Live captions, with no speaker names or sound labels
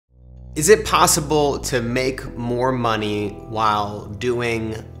Is it possible to make more money while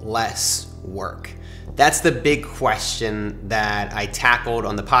doing less work? That's the big question that I tackled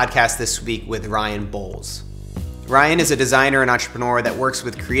on the podcast this week with Ryan Bowles. Ryan is a designer and entrepreneur that works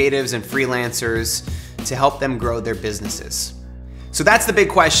with creatives and freelancers to help them grow their businesses. So that's the big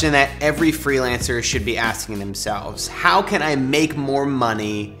question that every freelancer should be asking themselves. How can I make more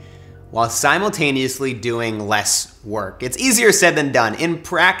money while simultaneously doing less work? It's easier said than done. In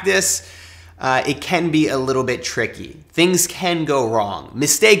practice, it can be a little bit tricky. Things can go wrong.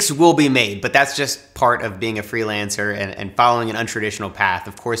 Mistakes will be made, but that's just part of being a freelancer and following an untraditional path.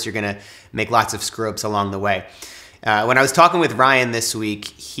 Of course, you're gonna make lots of screw-ups along the way. When I was talking with Ryan this week,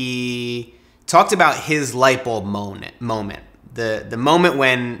 he talked about his light bulb moment. The moment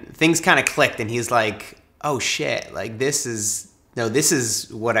when things kind of clicked and he's like, oh shit, like this is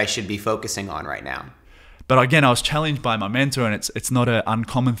what I should be focusing on right now. But again, I was challenged by my mentor, and it's not an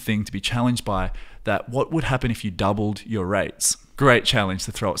uncommon thing to be challenged by, that what would happen if you doubled your rates? Great challenge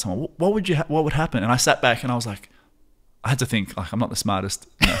to throw at someone. What would happen? And I sat back and I was like, I had to think, like, I'm not the smartest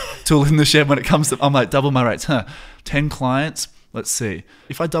tool in the shed when it comes to, I'm like, double my rates, 10 clients, let's see.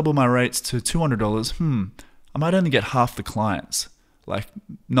 If I double my rates to $200, I might only get half the clients. Like,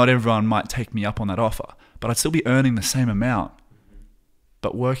 not everyone might take me up on that offer, but I'd still be earning the same amount,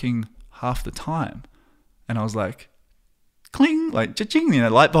 but working half the time. And I was like, cling, like cha-ching,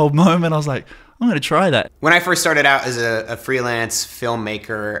 light bulb moment. I was like, I'm going to try that. When I first started out as a freelance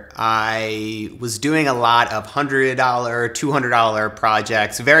filmmaker, I was doing a lot of $100, $200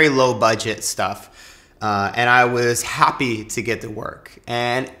 projects, very low budget stuff. And I was happy to get to work.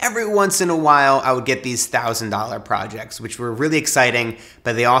 And every once in a while, I would get these $1,000 projects, which were really exciting,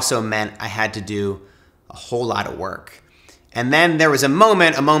 but they also meant I had to do a whole lot of work. And then there was a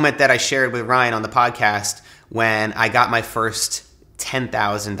moment that I shared with Ryan on the podcast when I got my first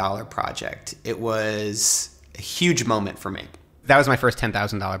 $10,000 project. It was a huge moment for me. That was my first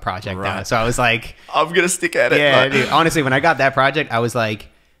 $10,000 project. Right. So I was like, I'm going to stick at it. Yeah, dude, honestly, when I got that project, I was like,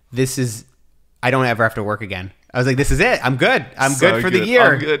 I don't ever have to work again. I was like, this is it. I'm good. I'm So good for the good.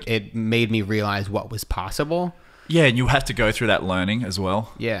 year. I'm good. It made me realize what was possible. Yeah, and you have to go through that learning as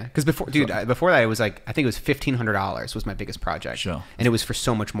well. Yeah, because before that, it was like, I think it was $1,500 was my biggest project. Sure. And it was for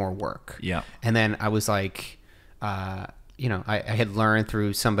so much more work. Yeah. And then I was like, I had learned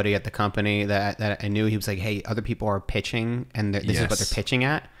through somebody at the company that I knew. He was like, hey, other people are pitching, and this is what they're pitching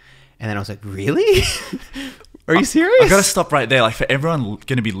at. And then I was like, really? Are you serious? I've got to stop right there. Like, for everyone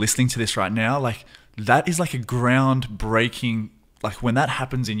going to be listening to this right now, like, that is like a groundbreaking, like, when that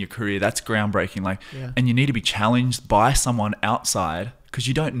happens in your career, that's groundbreaking. Like, and you need to be challenged by someone outside, because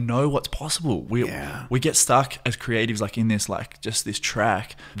you don't know what's possible. We get stuck as creatives, like, in this, like, just this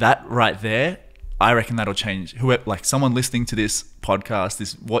track. That right there, I reckon that'll change. Whoever, like, someone listening to this podcast,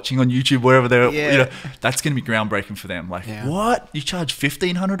 this watching on YouTube, wherever they're, that's going to be groundbreaking for them. Like, what? You charge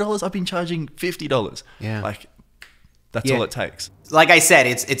 $1,500? I've been charging $50. Yeah. Like, that's all it takes. Like I said,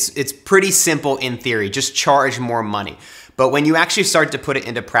 it's pretty simple in theory. Just charge more money. But when you actually start to put it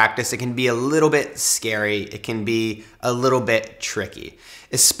into practice, it can be a little bit scary. It can be a little bit tricky,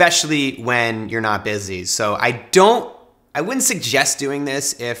 especially when you're not busy. So I wouldn't suggest doing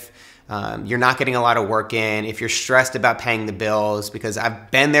this if you're not getting a lot of work in, if you're stressed about paying the bills, because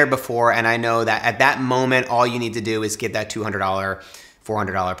I've been there before, and I know that at that moment, all you need to do is get that $200,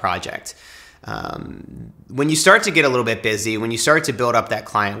 $400 project. When you start to get a little bit busy, when you start to build up that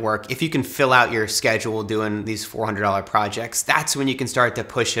client work, if you can fill out your schedule doing these $400 projects, that's when you can start to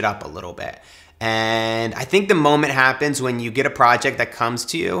push it up a little bit. And I think the moment happens when you get a project that comes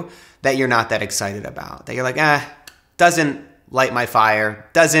to you that you're not that excited about, that you're like, doesn't light my fire,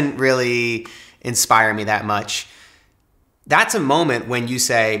 doesn't really inspire me that much. That's a moment when you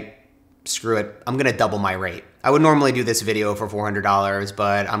say, screw it, I'm gonna double my rate. I would normally do this video for $400,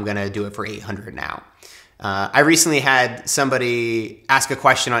 but I'm gonna do it for $800 now. I recently had somebody ask a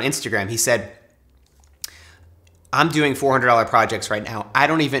question on Instagram. He said, I'm doing $400 projects right now. I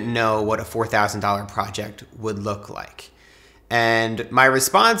don't even know what a $4,000 project would look like. And my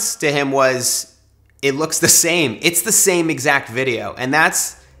response to him was, it looks the same. It's the same exact video. And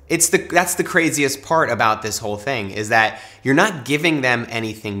that's the craziest part about this whole thing, is that you're not giving them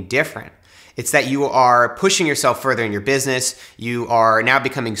anything different. It's that you are pushing yourself further in your business. You are now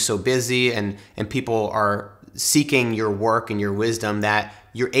becoming so busy, and people are seeking your work and your wisdom that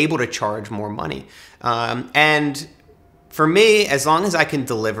you're able to charge more money. And for me, as long as I can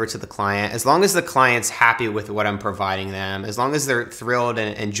deliver to the client, as long as the client's happy with what I'm providing them, as long as they're thrilled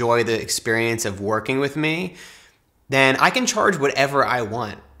and enjoy the experience of working with me, then I can charge whatever I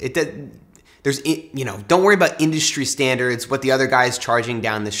want. don't worry about industry standards, what the other guy's charging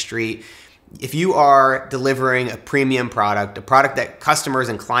down the street. If you are delivering a premium product, a product that customers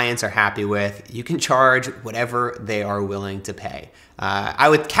and clients are happy with, you can charge whatever they are willing to pay. I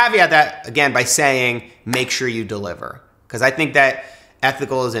would caveat that again by saying, make sure you deliver. Because I think that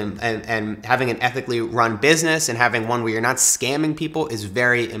ethicals and having an ethically run business and having one where you're not scamming people is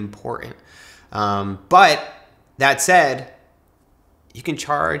very important. But that said, you can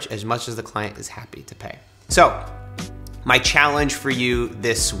charge as much as the client is happy to pay. So my challenge for you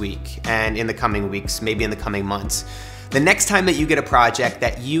this week and in the coming weeks, maybe in the coming months, the next time that you get a project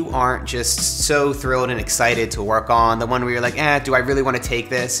that you aren't just so thrilled and excited to work on, the one where you're like, do I really want to take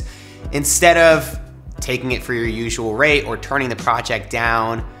this? Instead of taking it for your usual rate or turning the project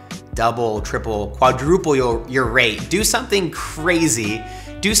down, double, triple, quadruple your rate, do something crazy.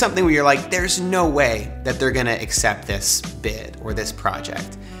 Do something where you're like, there's no way that they're gonna accept this bid or this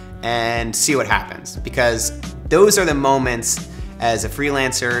project, and see what happens. Because those are the moments as a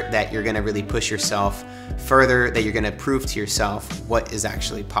freelancer that you're gonna really push yourself further, that you're gonna prove to yourself what is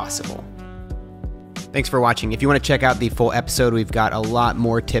actually possible. Thanks for watching. If you wanna check out the full episode, we've got a lot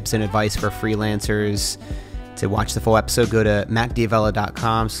more tips and advice for freelancers. To watch the full episode, go to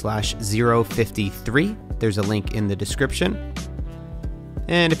mattdiavella.com/053. There's a link in the description.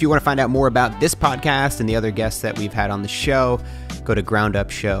 And if you want to find out more about this podcast and the other guests that we've had on the show, go to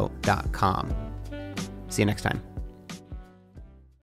groundupshow.com. See you next time.